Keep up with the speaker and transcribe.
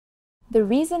The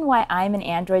reason why I'm an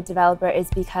Android developer is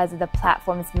because of the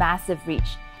platform's massive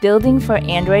reach. Building for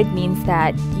Android means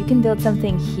that you can build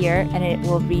something here and it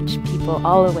will reach people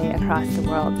all the way across the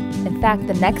world. In fact,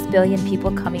 the next billion people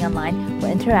coming online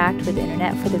will interact with the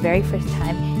internet for the very first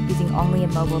time using only a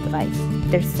mobile device.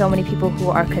 There's so many people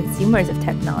who are consumers of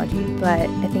technology, but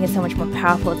I think it's so much more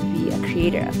powerful to be a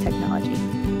creator of technology.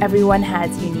 Everyone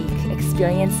has unique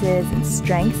experiences and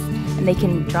strengths, and they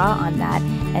can draw on that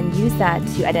and use that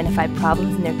to identify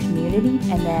problems in their community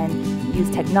and then use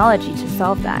technology to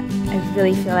solve that. I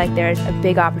really feel like there's a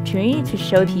big opportunity to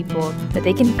show people that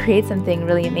they can create something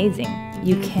really amazing.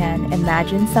 You can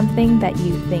imagine something that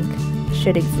you think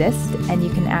should exist and you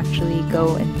can actually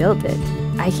go and build it.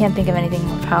 I can't think of anything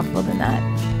more powerful than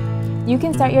that. You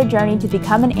can start your journey to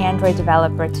become an Android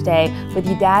developer today with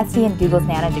Udacity and Google's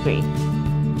Nanodegree.